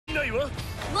How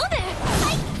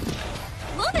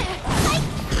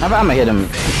about I'm gonna hit him?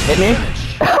 Hit me?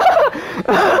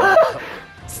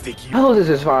 Hello, this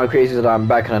is Final Crazy, and I'm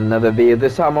back on another video.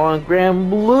 This time on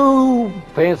GranBlue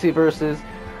Fantasy Versus.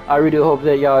 I really hope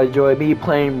that y'all enjoy me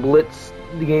playing Blitz,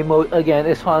 the game mode again.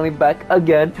 It's finally back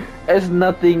again. It's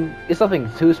nothing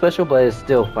too special, but it's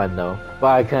still fun though. But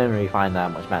I couldn't really find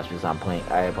that much match because I played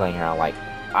around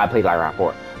I played like round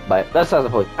 4. But that's how I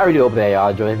play. I really hope that y'all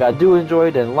enjoy. If y'all do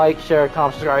enjoy, then like, share,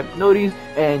 comment, subscribe, notice,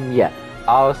 and yeah,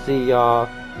 I'll see y'all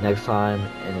next time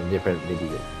in a different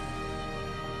video.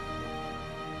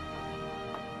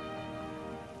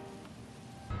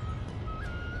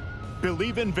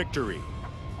 Believe in victory.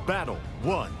 Battle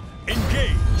 1.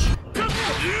 Engage.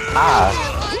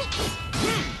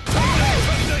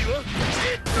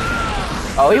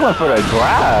 Oh, he went for the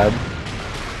grab.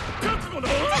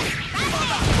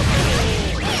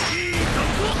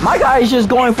 My guy is just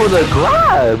going for the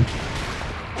grab.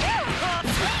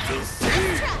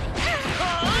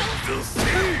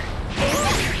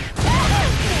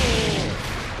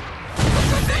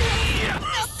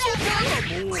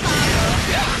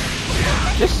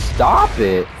 Just stop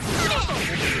it.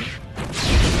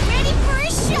 Ready for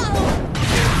a show.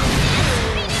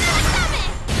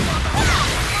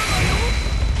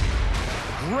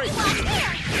 Great.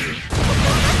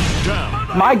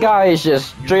 Down. My guy is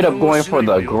just straight up going for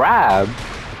the grab.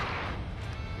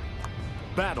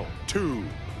 Battle 2. You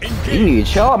Engage. need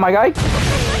to chill out, my guy.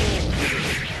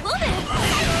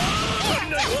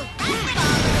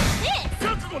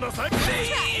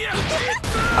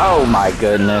 Oh my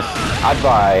goodness. I'd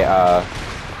buy,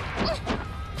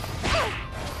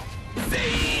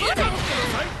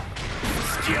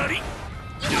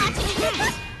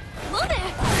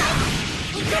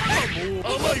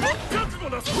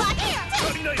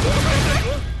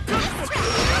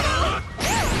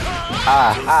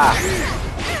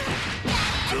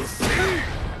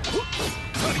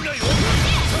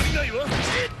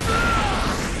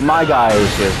 my guy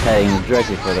is just heading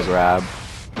directly for the grab.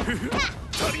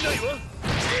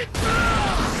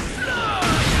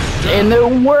 And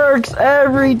it works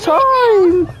every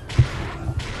time!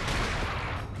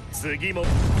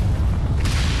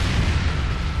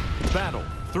 Battle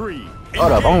 3.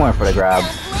 Hold up, I'm going for the grab.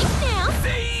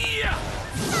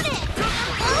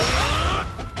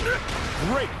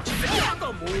 Great.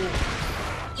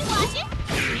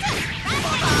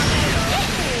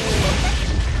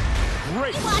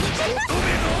 Great.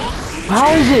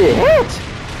 How is it hit?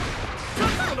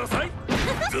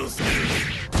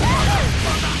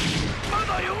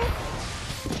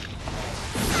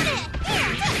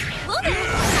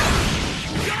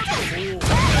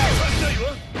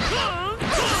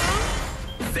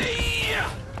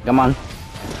 Come on.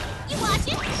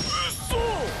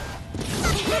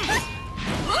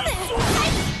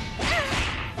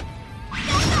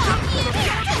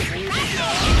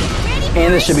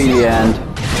 And this should be the end.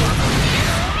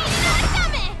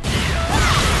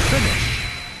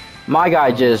 My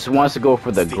guy just wants to go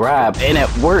for the grab, and it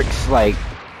works like...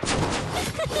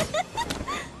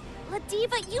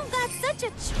 Diva, you've got such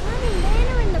a charming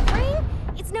manner in the ring.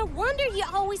 It's no wonder you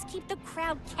always keep the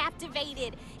crowd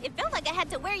captivated. It felt like I had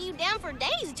to wear you down for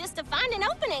days just to find an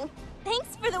opening.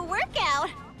 Thanks for the workout.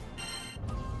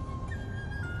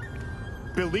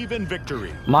 Believe in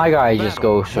victory. My guy just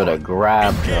goes for the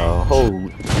grab, though.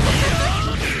 Holy...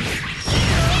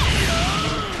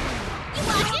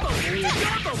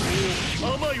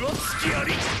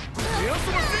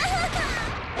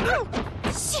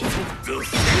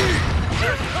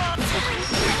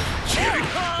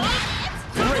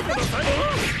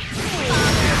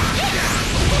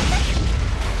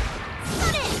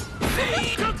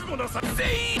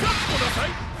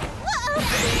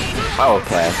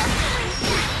 Okay.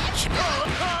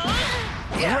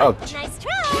 Oh. Nice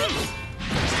try.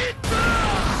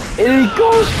 And he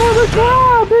goes for the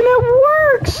grab, and it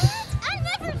works! I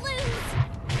never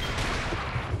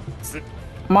lose.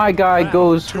 My guy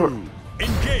goes for...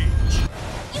 Engage.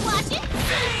 You watch it?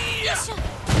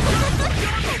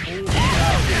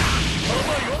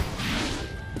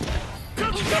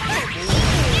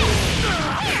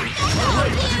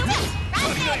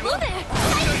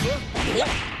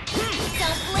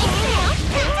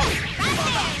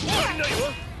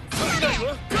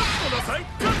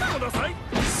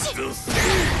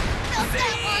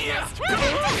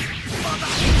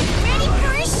 Ready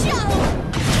for a show.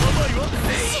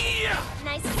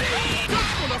 Nice try.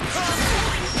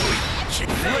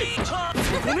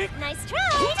 Nice try.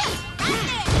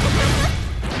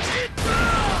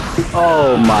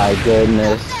 Oh my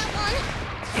goodness.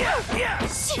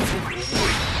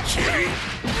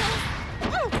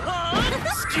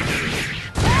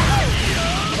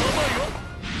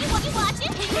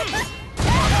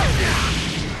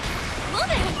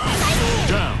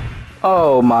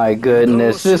 Oh my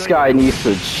goodness, this guy needs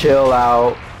to chill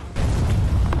out.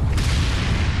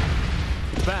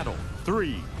 Battle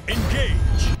 3. Engage.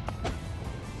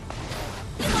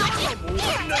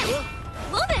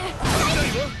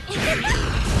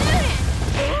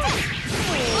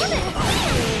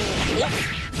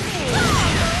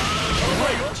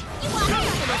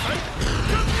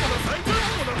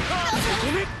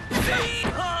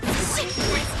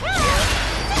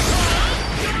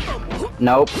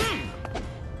 Nope.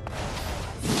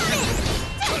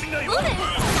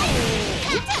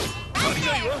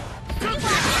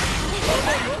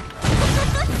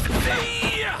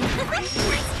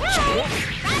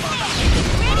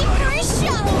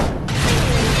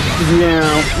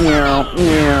 Meow, meow,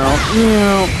 meow,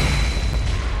 meow.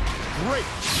 Great.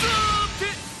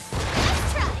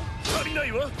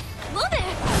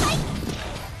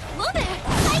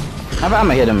 How about I'm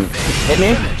gonna hit him? Hit me?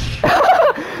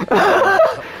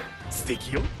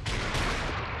 Sticky.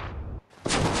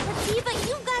 Diva,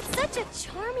 you've got such a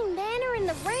charming manner in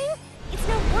the ring. It's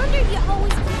no wonder you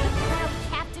always keep the crowd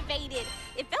captivated.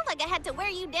 It felt like I had to wear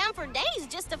you down for days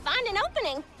just to find an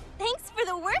opening. Thanks for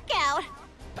the workout.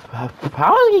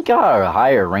 How has he got a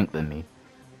higher rank than me?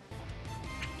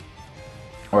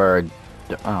 Or,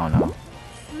 I don't know.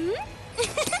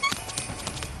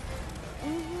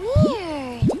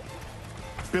 Weird.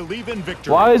 Believe in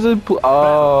victory. Why is it?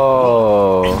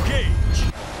 Oh. Engage.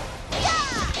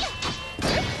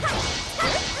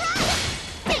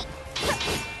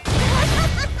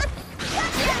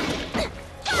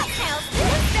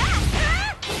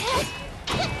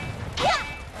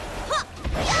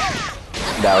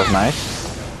 That was nice.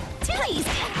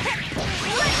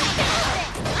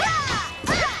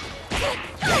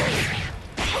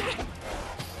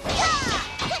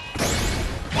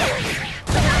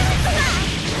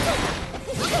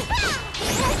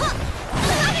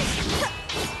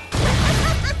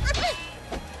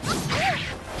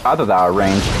 I thought that was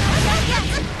range.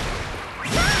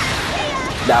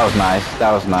 That was nice.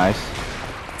 That was nice.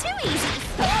 Too easy.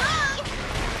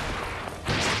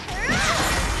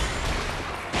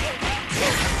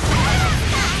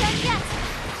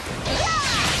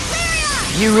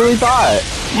 You really thought.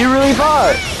 You really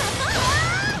thought.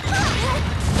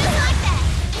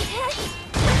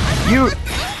 You.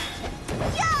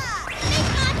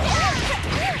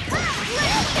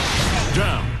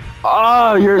 Down.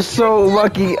 Oh, you're so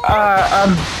lucky.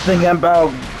 I'm thinking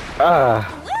about.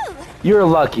 You're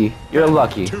lucky. You're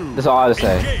lucky. That's all I have to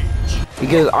say.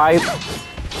 Because I.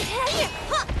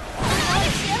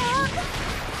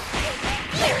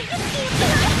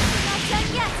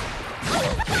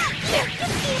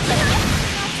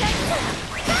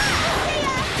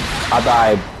 I thought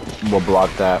I will block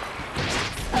that.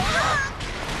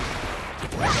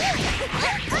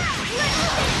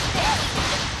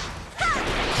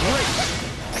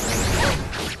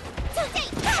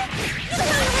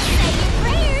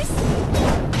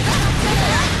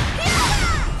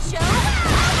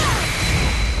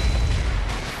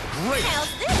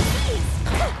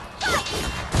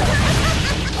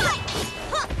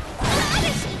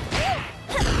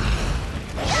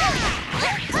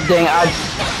 Dang,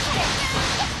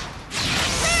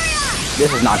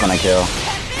 this is not gonna kill.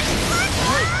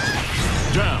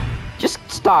 Down. Just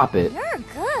stop it. You're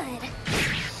good.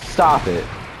 Stop it.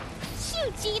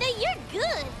 Shoot, Cheetah, you're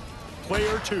good.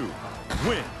 Player 2.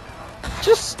 Win.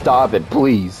 Just stop it,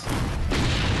 please.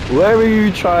 Whatever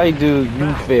you try to do,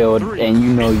 you failed, and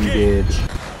you know you did.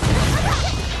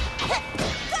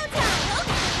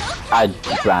 I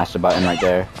smashed the button right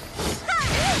there.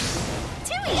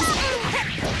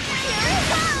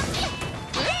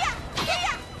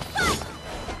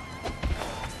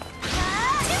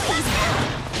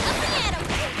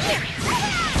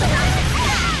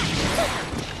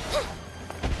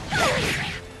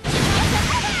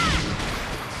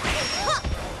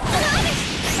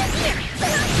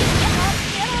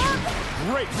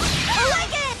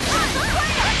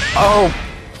 Oh!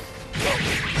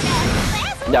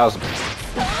 That was...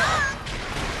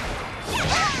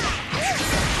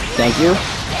 Thank you.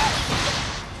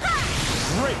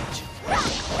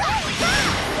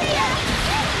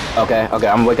 Okay, okay,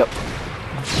 I'm gonna wake up.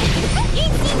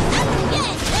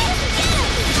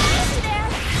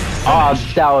 Oh,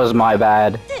 that was my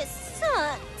bad. This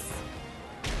sucks.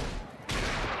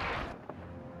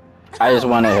 I just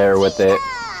went ahead with it.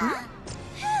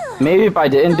 Maybe if I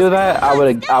didn't do that, I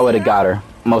would have got her.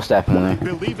 Most definitely.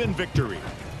 Believe in victory.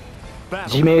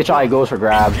 She maybe try goes for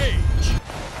grabs.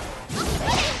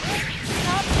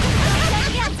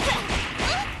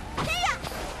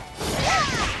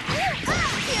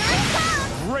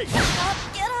 Great.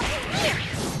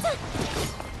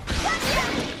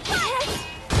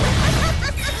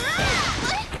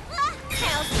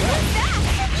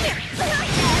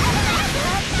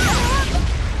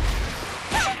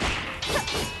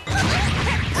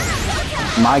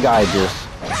 My guy just...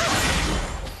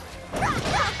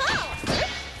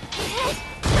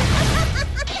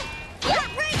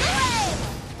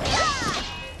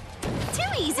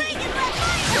 Too easy.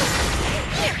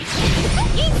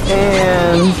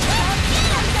 And...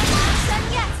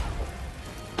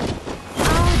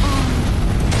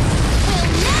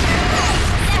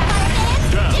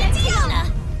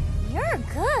 You're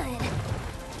good.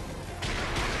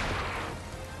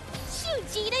 Shoot,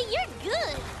 Cheetah, you're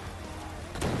good.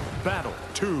 Battle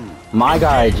 2. My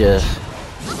guy just...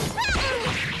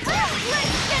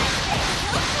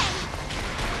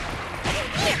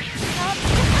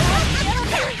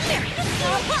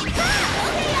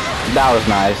 That was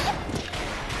nice.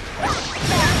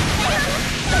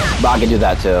 But I can do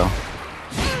that too.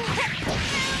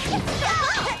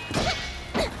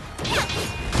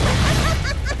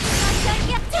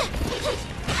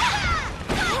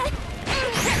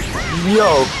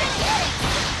 Yo.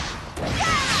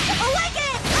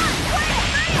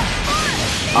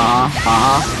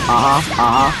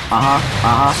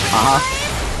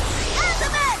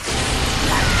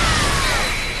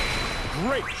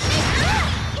 Great.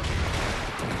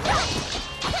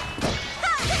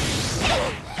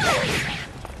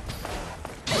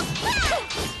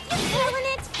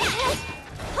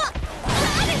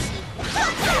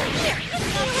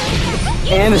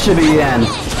 And it should be the end.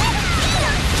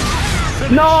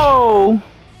 No!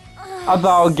 I thought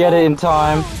I'll get it in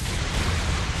time.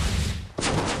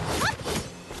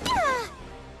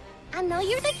 I know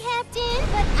you're the captain,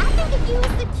 but I think of you as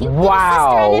the cute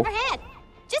Wow. little sister I never had.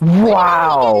 Just let it know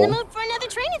Wow. when you get in the mood for another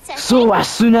training session. So as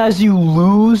soon as you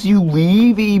lose, you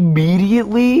leave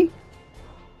immediately?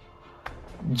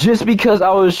 Just because I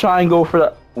was trying to go for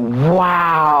the...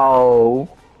 Wow.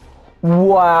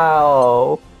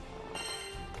 Wow.